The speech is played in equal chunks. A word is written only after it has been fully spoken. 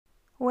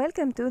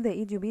Welcome to the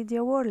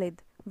Edupedia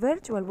world,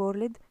 virtual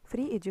world,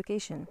 free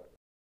education.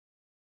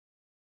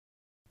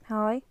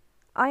 Hi,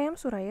 I am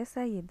Suraya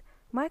Said,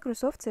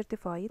 Microsoft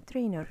Certified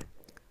Trainer.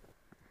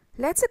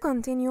 Let's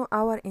continue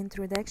our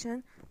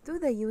introduction to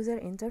the user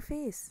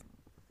interface.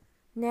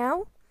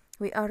 Now,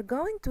 we are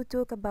going to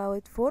talk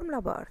about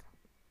formula bar.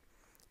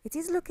 It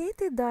is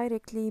located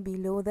directly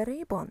below the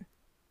ribbon.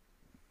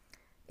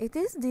 It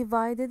is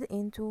divided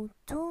into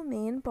two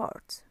main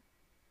parts.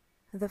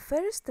 The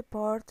first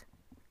part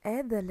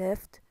at the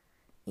left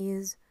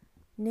is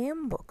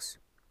name box,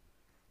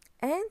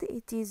 and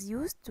it is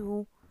used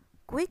to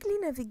quickly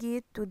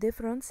navigate to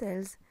different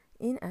cells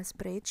in a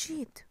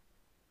spreadsheet.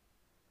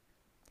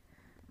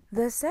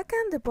 The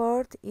second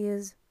part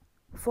is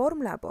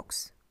formula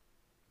box.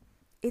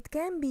 It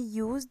can be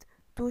used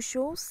to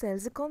show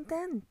cells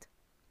content.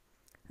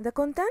 The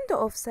content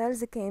of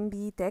cells can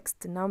be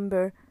text,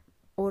 number,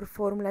 or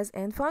formulas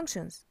and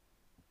functions.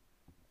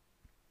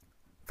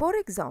 For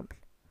example,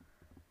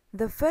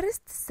 the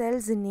first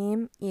cell's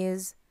name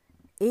is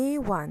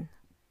A1,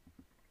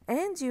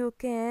 and you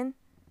can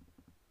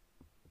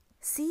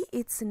see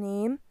its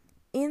name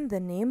in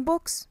the name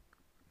box,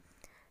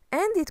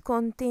 and it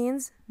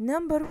contains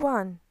number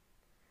 1,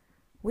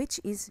 which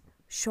is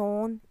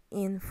shown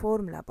in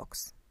formula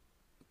box.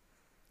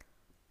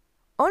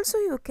 Also,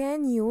 you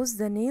can use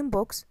the name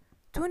box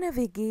to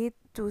navigate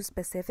to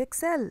specific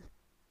cell.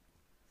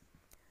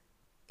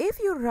 If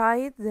you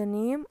write the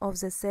name of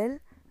the cell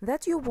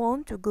that you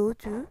want to go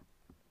to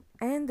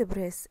and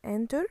press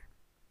enter,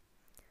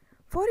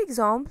 for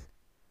example,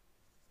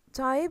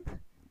 type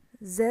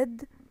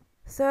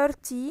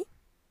Z30,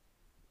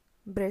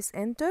 press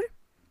enter,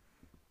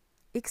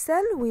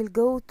 Excel will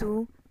go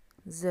to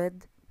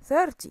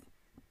Z30.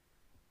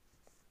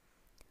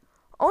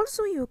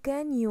 Also, you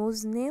can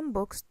use name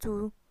box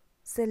to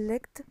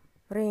select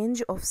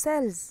range of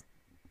cells.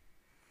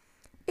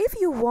 If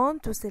you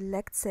want to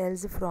select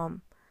cells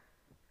from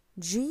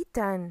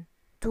G10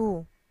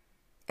 to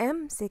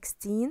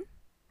M16,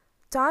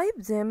 type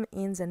them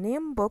in the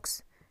name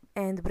box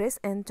and press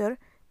enter.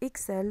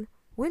 Excel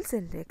will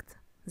select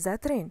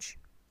that range.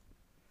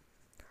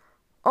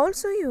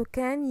 Also, you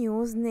can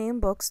use name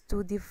box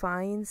to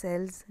define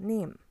cell's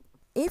name.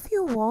 If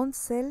you want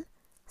cell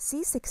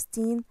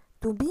C16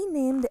 to be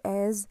named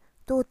as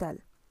total,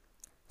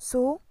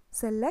 so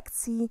select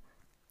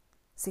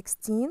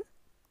C16,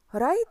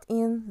 write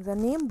in the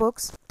name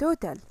box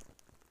total,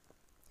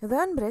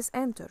 then press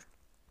enter.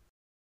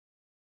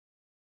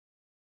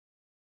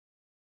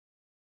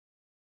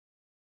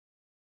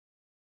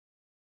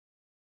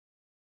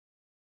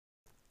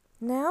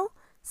 Now,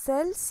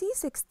 cell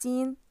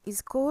C16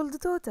 is called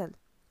total.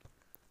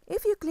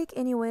 If you click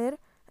anywhere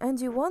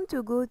and you want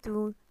to go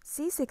to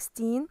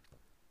C16,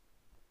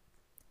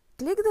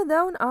 click the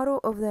down arrow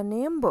of the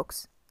name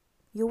box.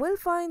 You will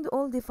find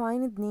all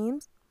defined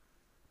names.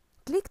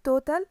 Click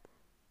total,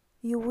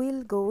 you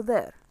will go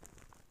there.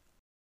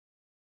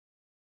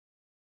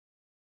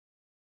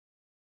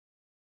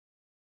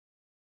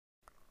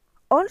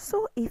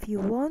 Also, if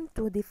you want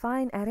to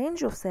define a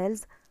range of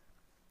cells,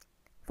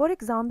 for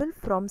example,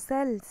 from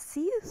cell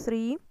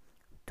C3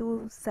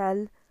 to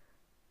cell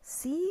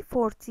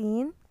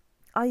C14,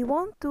 I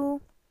want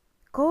to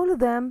call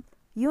them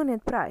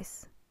unit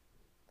price.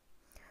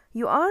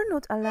 You are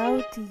not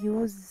allowed to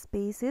use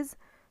spaces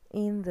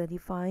in the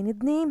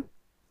defined name,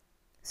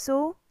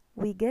 so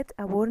we get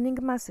a warning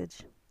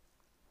message.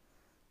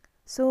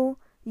 So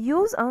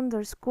use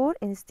underscore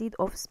instead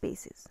of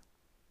spaces.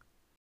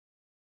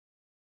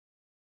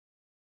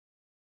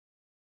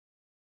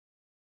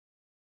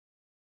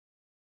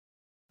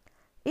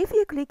 If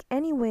you click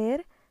anywhere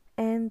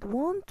and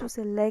want to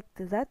select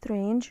that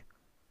range,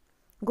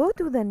 go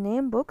to the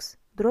name box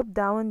drop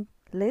down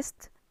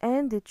list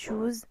and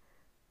choose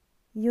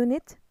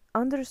unit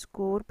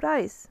underscore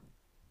price.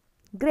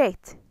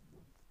 Great!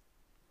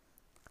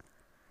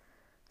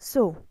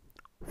 So,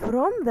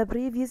 from the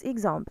previous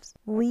examples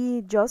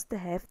we just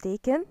have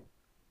taken,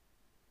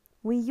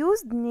 we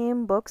used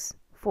name box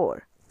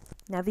for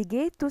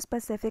navigate to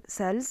specific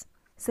cells,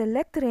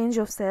 select range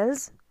of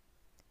cells,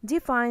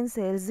 define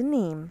cell's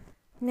name.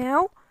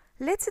 Now,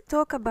 let's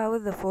talk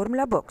about the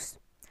formula box.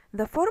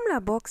 The formula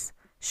box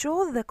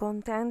shows the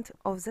content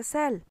of the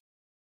cell.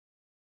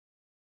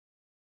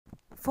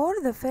 For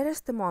the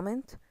first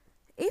moment,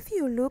 if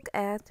you look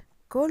at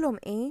column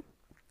A,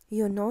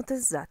 you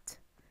notice that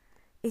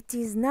it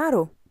is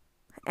narrow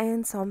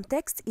and some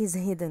text is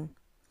hidden.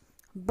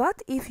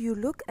 But if you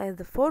look at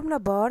the formula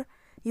bar,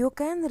 you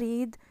can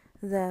read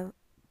the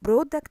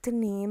product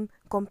name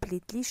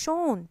completely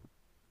shown.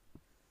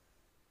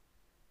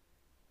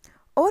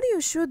 Or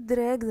you should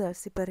drag the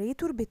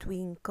separator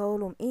between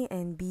column A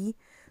and B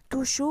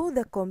to show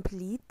the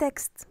complete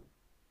text.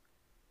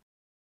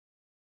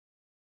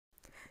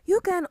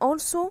 You can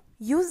also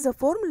use the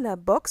formula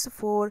box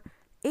for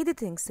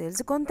editing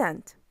cells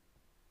content.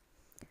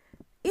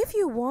 If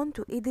you want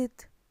to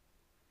edit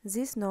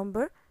this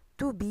number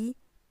to be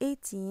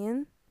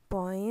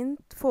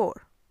 18.4,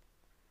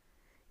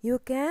 you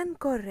can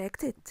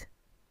correct it.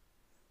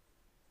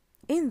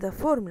 in the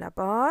formula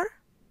bar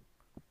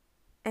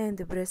and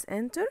press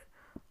enter,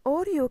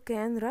 or you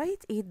can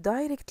write it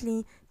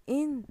directly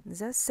in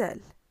the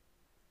cell.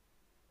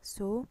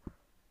 So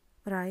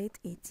write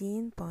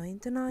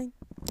 18.9.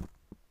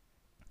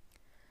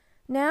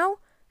 Now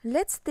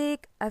let's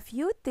take a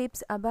few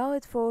tips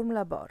about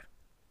formula bar.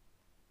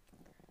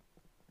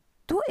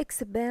 To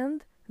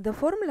expand the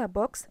formula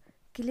box,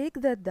 click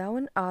the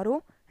down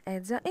arrow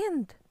at the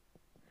end.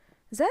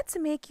 That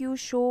makes you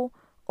show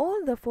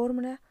all the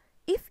formula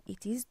if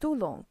it is too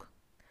long.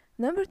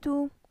 Number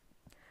 2,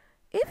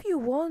 if you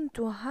want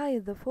to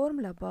hide the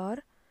formula bar,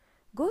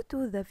 go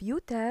to the View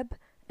tab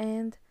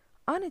and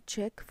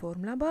uncheck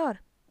formula bar.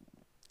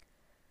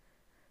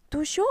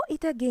 To show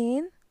it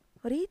again,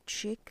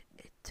 recheck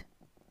it.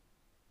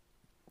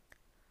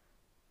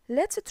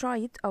 Let's try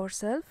it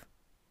ourselves.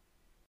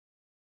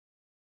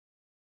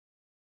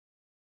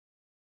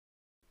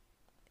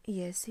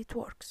 Yes, it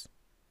works.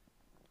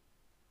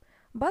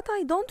 But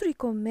I don't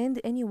recommend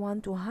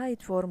anyone to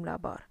hide formula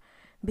bar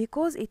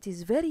because it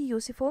is very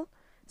useful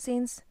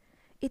since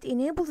it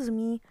enables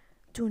me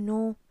to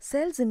know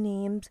cells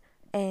names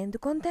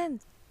and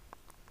content.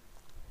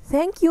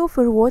 Thank you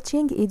for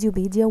watching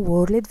Edupedia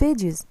World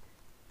videos.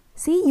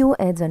 See you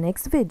at the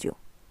next video.